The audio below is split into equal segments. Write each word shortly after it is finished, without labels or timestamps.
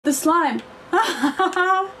The slime.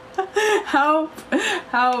 Help.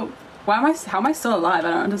 Help. How am I still alive?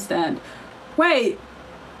 I don't understand. Wait.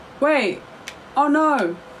 Oh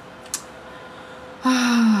no.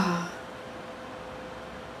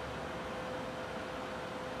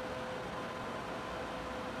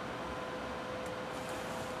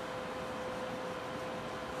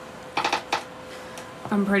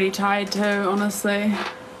 I'm pretty tired too, honestly.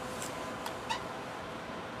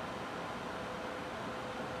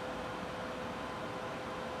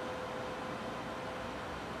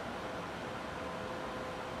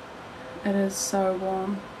 It is so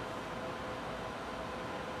warm.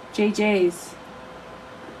 GG's.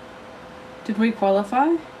 Did we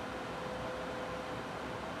qualify?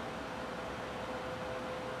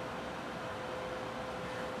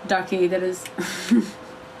 Ducky, that is...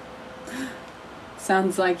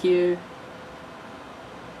 Sounds like you.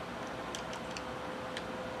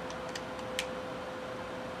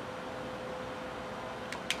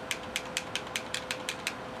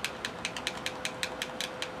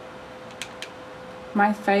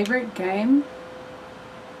 My favorite game?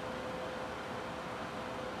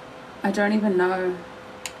 I don't even know.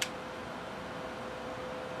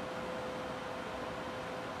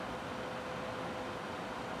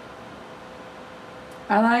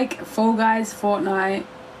 I like Fall Guys, Fortnite,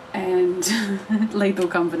 and Lethal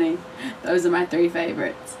Company. Those are my 3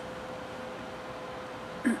 favorites.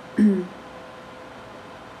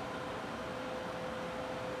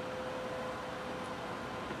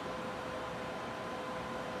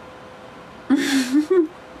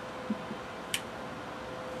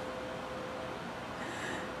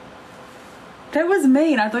 That was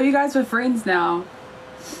mean. I thought you guys were friends now.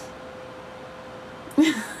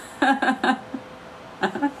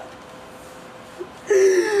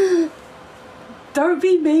 Don't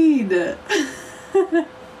be mean.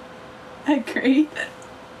 Agree.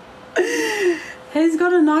 He's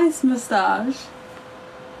got a nice moustache.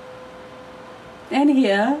 And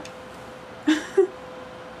here.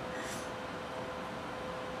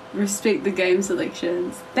 Respect the game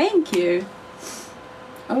selections. Thank you.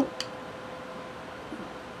 Oh.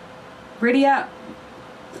 Ready up.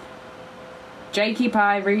 Jakey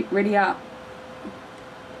Pie, ready up.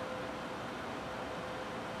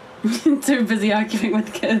 Too busy arguing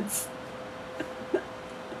with kids.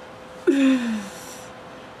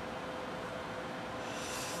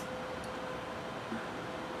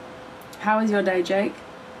 How was your day, Jake?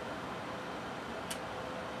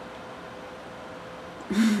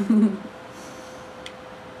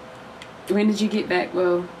 When did you get back,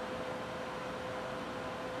 Will?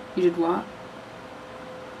 You did what?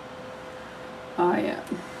 Oh yeah.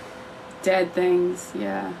 Dad things,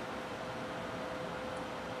 yeah.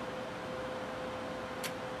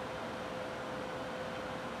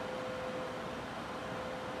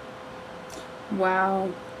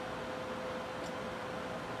 Wow.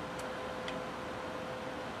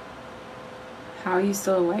 How are you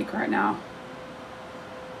still awake right now?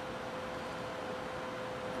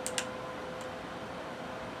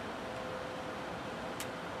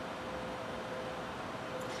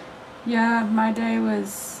 Yeah, my day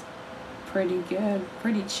was pretty good,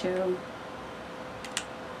 pretty chill.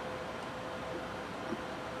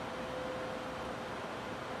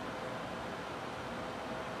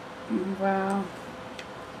 Wow.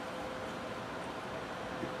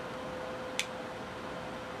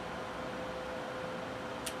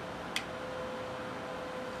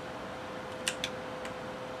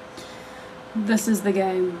 This is the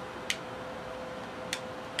game.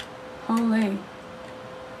 Holy.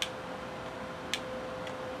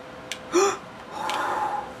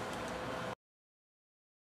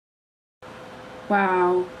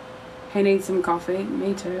 Wow. He needs some coffee.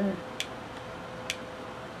 Me too.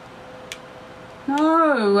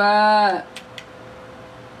 No!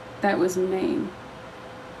 That was mean.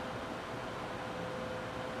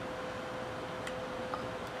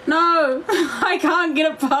 No! I can't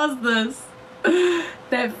get it past this.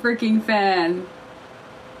 That freaking fan.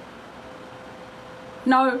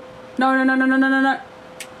 No. No, no, no, no, no, no, no, no.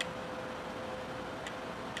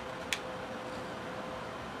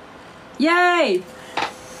 Yay!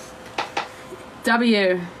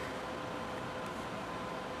 W.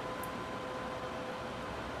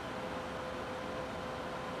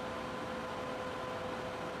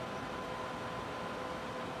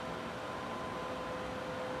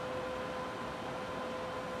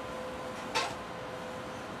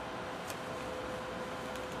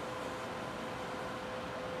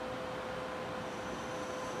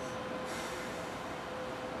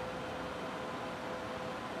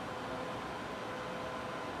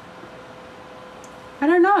 I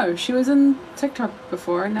don't know. She was in TikTok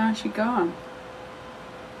before and now she's gone.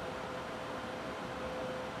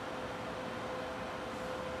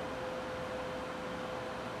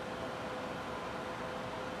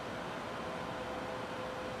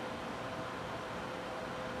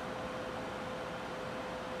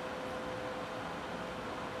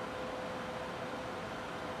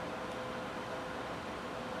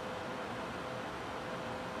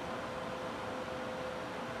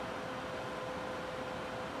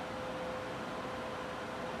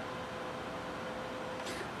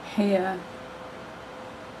 Here.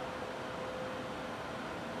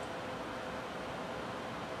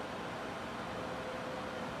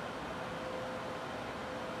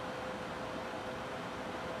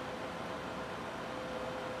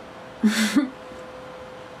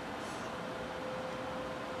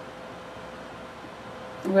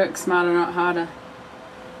 Work smarter, not harder.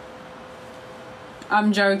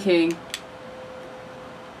 I'm joking.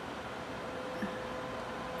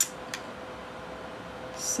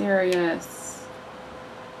 Serious.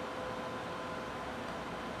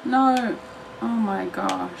 No. Oh my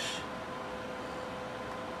gosh.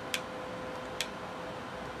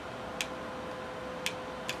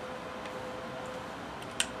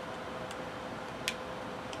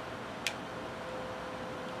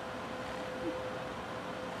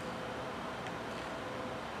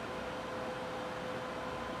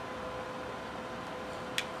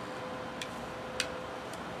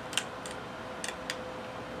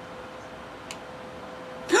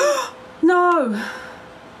 No!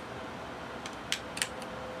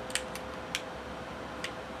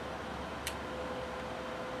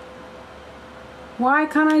 Why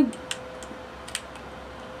can't I?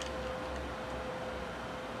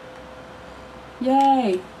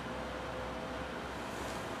 Yay!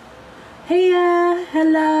 Hey,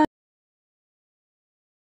 hello!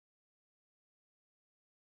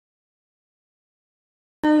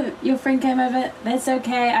 Your friend came over. That's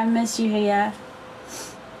okay, I miss you here.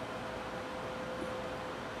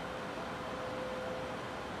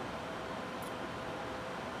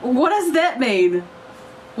 What does that mean?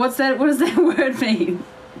 What's that? What does that word mean?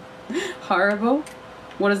 Horrible?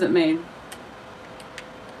 What does it mean?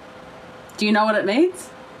 Do you know what it means?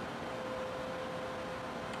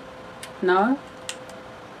 No?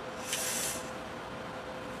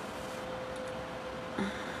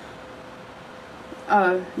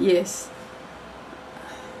 Oh, yes.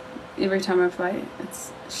 Every time I play,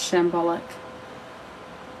 it's shambolic.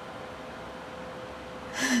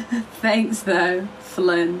 Thanks though,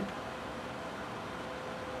 Flynn.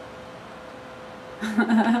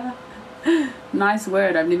 Nice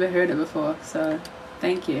word, I've never heard it before, so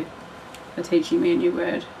thank you for teaching me a new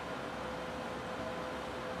word.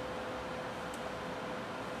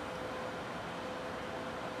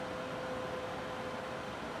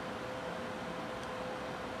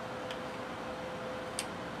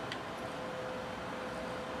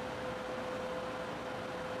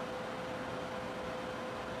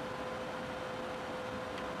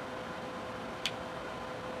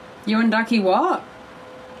 You and Ducky what?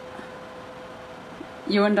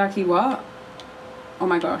 You and Ducky what? Oh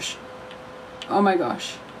my gosh. Oh my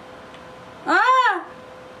gosh. Ah!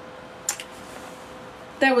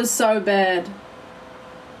 That was so bad.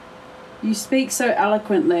 You speak so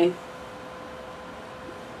eloquently.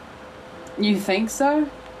 You think so?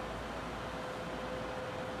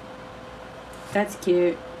 That's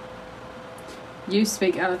cute. You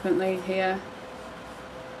speak eloquently here.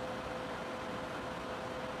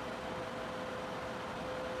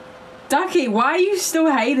 Ducky, why are you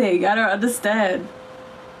still hating? I don't understand.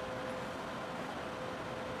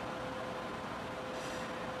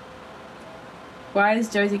 Why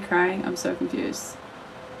is Josie crying? I'm so confused.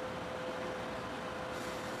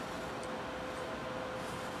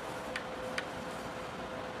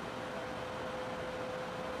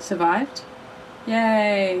 Survived?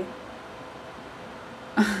 Yay!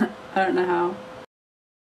 I don't know how.